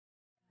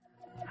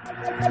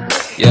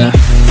Yeah,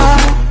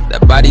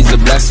 that body's a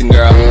blessing,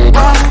 girl.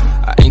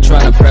 I ain't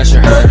tryna pressure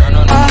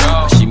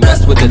her. She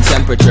messed with the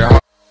temperature.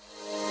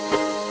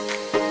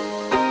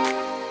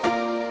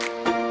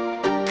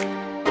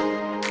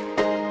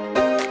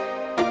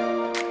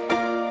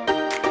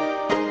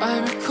 I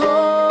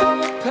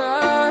recall the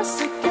past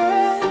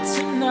again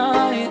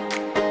tonight.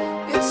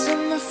 It's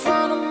in the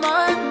front of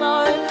my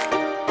mind.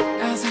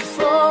 As I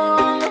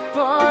fall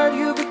apart,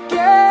 you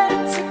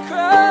begin to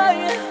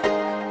cry.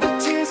 The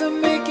tears are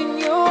making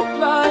you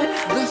blind.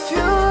 The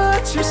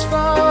future's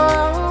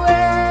far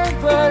away,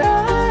 but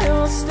I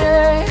will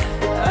stay.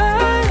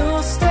 I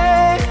will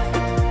stay.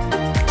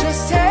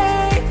 Just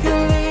take a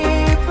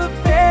leap of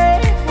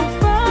faith. We'll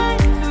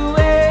find a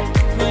way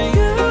for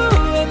you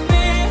and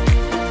me.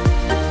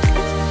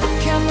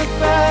 Can't look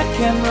back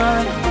and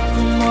run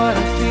from what I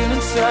feel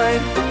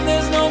inside.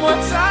 There's no more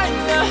time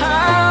to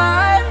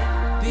hide,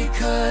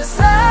 because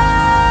I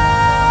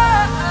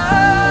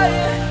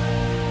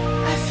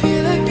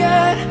feel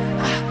again.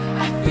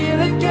 I feel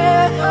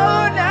again.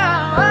 Oh,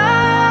 now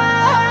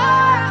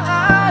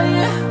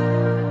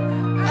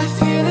I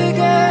feel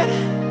again.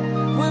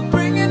 We're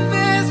bringing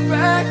this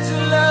back to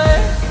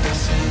life.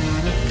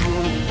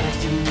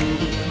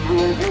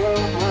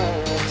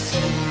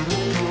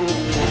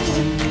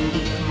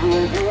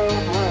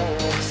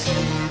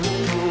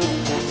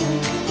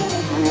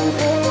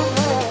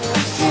 I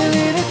feel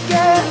it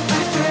again.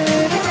 I feel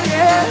it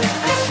again.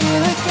 I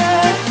feel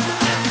again.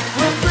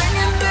 We're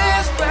bringing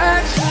this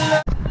back to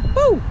life.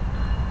 Woo!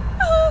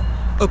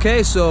 Okay,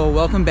 so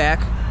welcome back.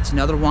 It's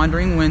another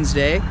Wandering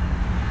Wednesday.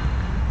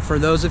 For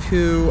those of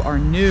who are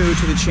new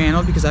to the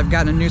channel, because I've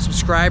gotten new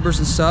subscribers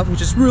and stuff,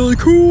 which is really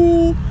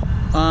cool.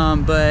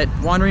 But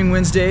Wandering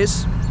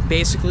Wednesdays,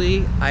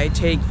 basically, I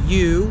take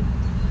you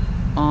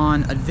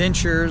on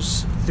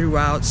adventures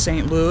throughout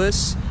St.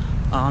 Louis.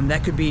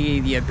 That could be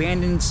the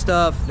abandoned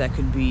stuff, that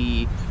could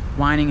be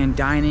wining and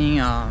dining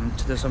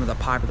to some of the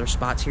popular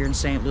spots here in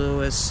St.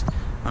 Louis,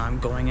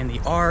 going in the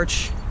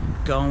Arch,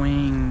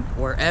 going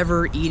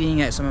wherever,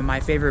 eating at some of my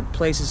favorite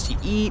places to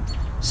eat.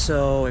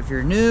 So if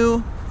you're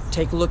new,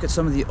 take a look at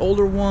some of the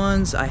older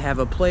ones. I have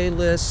a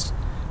playlist,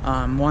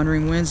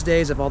 Wandering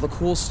Wednesdays, of all the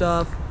cool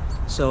stuff,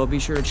 so be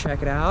sure to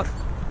check it out.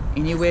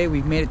 Anyway,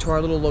 we've made it to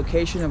our little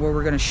location of where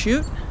we're gonna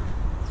shoot,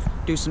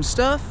 do some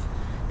stuff.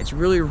 It's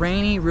really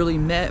rainy, really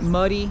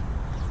muddy,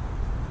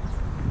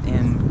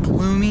 and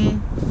gloomy,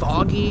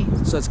 foggy,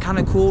 so it's kind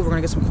of cool. We're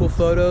gonna get some cool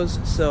photos.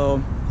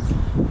 So,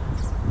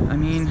 I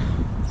mean,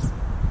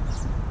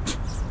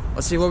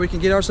 let's see what we can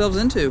get ourselves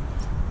into.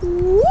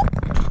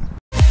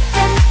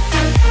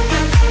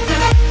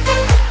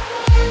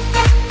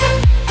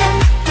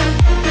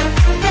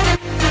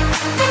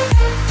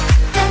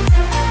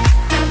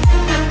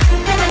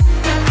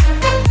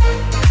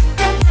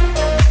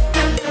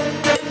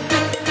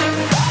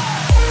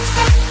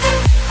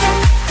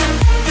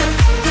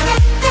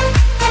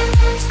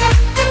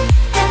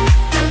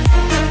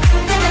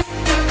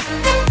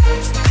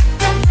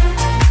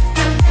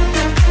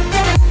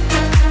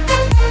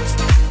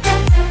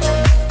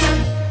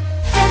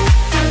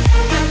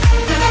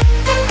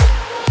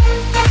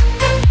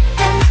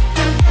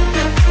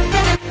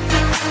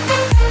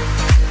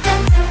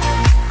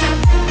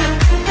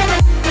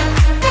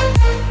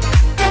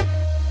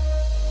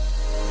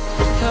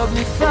 Help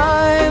me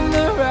find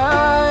the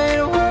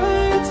right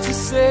words to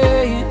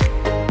say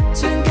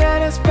to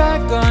get us back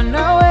on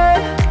our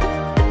way.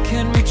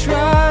 Can we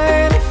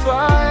try to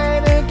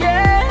fight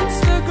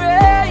against the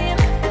grain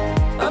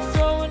of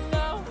throwing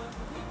out what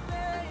we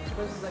made?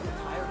 This is like a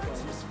tire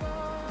place.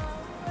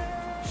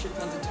 Shit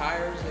tons of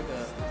tires,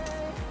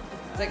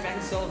 it's like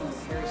Van Sullivan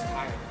with Harry's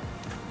tire.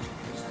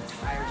 There's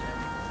tires in it.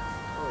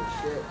 Holy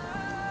shit.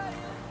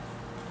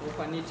 What if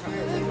I need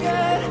tires?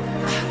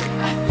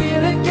 I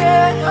feel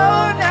again.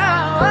 Oh,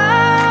 now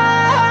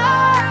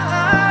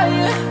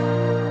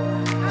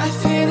I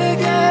feel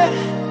again.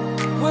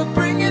 We're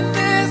bringing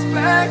this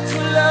back to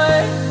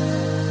life.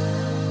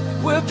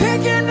 We're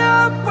picking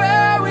up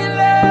where we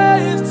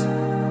left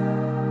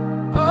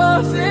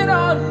off and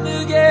on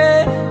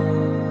again.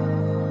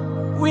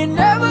 We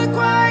never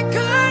quite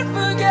could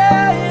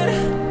forget,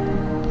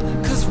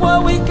 'cause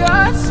what we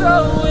got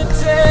so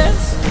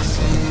intense.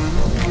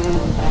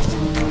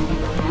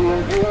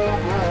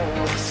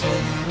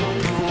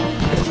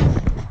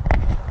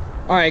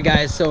 Alright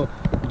guys, so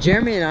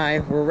Jeremy and I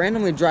were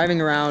randomly driving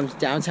around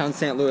downtown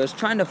St. Louis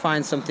trying to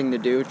find something to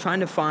do,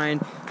 trying to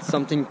find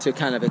something to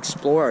kind of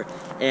explore,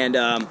 and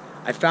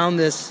I found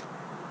this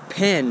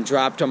pin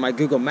dropped on my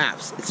Google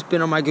Maps. It's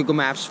been on my Google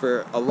Maps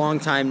for a long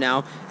time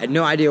now. I had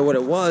no idea what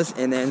it was,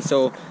 and then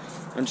so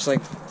I'm just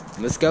like,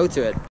 let's go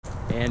to it.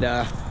 And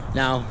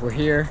now we're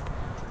here,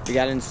 we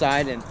got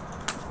inside, and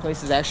this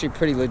place is actually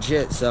pretty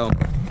legit, so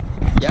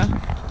yeah,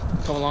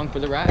 come along for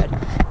the ride.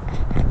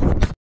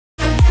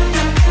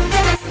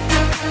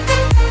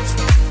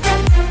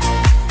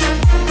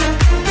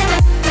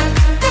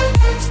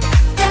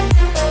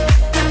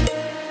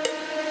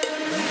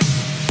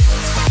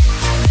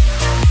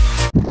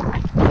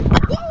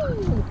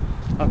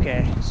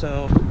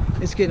 So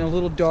it's getting a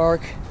little dark,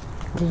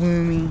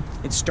 gloomy.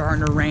 It's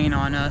starting to rain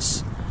on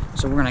us.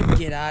 So we're gonna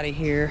get out of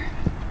here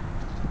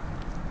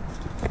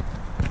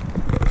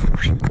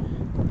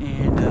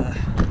and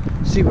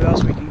see what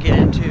else we can get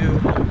into.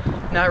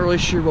 Not really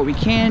sure what we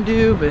can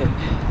do, but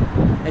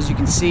as you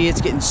can see,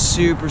 it's getting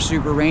super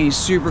rainy,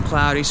 super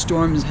cloudy.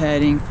 Storm is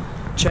heading.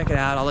 Check it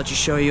out. I'll let you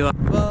show you up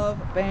above.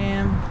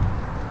 Bam.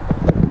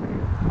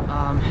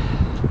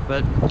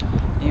 But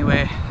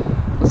anyway,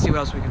 let's see what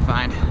else we can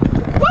find.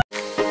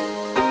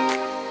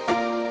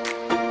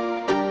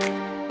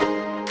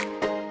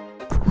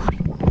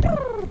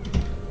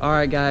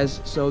 Alright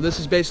guys, so this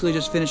is basically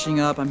just finishing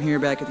up. I'm here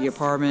back at the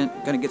apartment,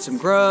 gonna get some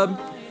grub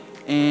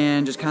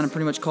and just kind of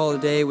pretty much call it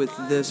a day with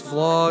this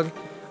vlog.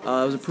 It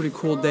was a pretty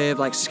cool day of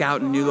like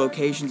scouting new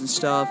locations and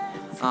stuff.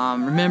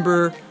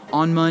 Remember,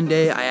 on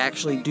Monday I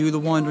actually do the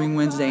Wandering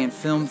Wednesday and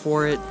film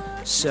for it,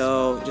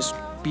 so just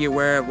be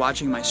aware of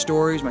watching my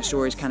stories. My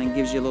stories kind of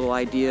gives you a little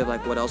idea of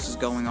like what else is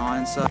going on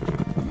and stuff.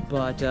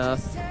 But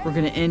we're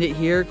gonna end it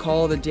here,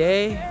 call it a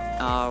day.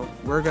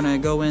 We're gonna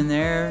go in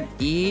there,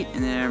 eat,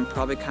 and then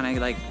probably kind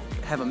of like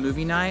have a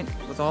movie night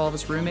with all of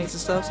us roommates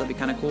and stuff, so that'd be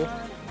kind of cool.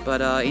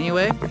 But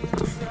anyway,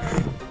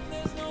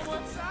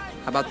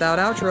 how about that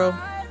outro?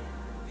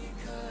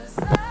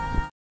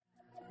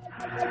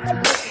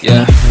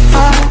 Yeah,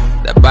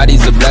 that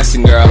body's a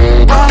blessing, girl.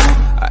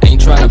 I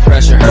ain't trying to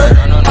pressure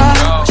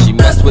her. She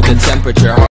messed with the temperature.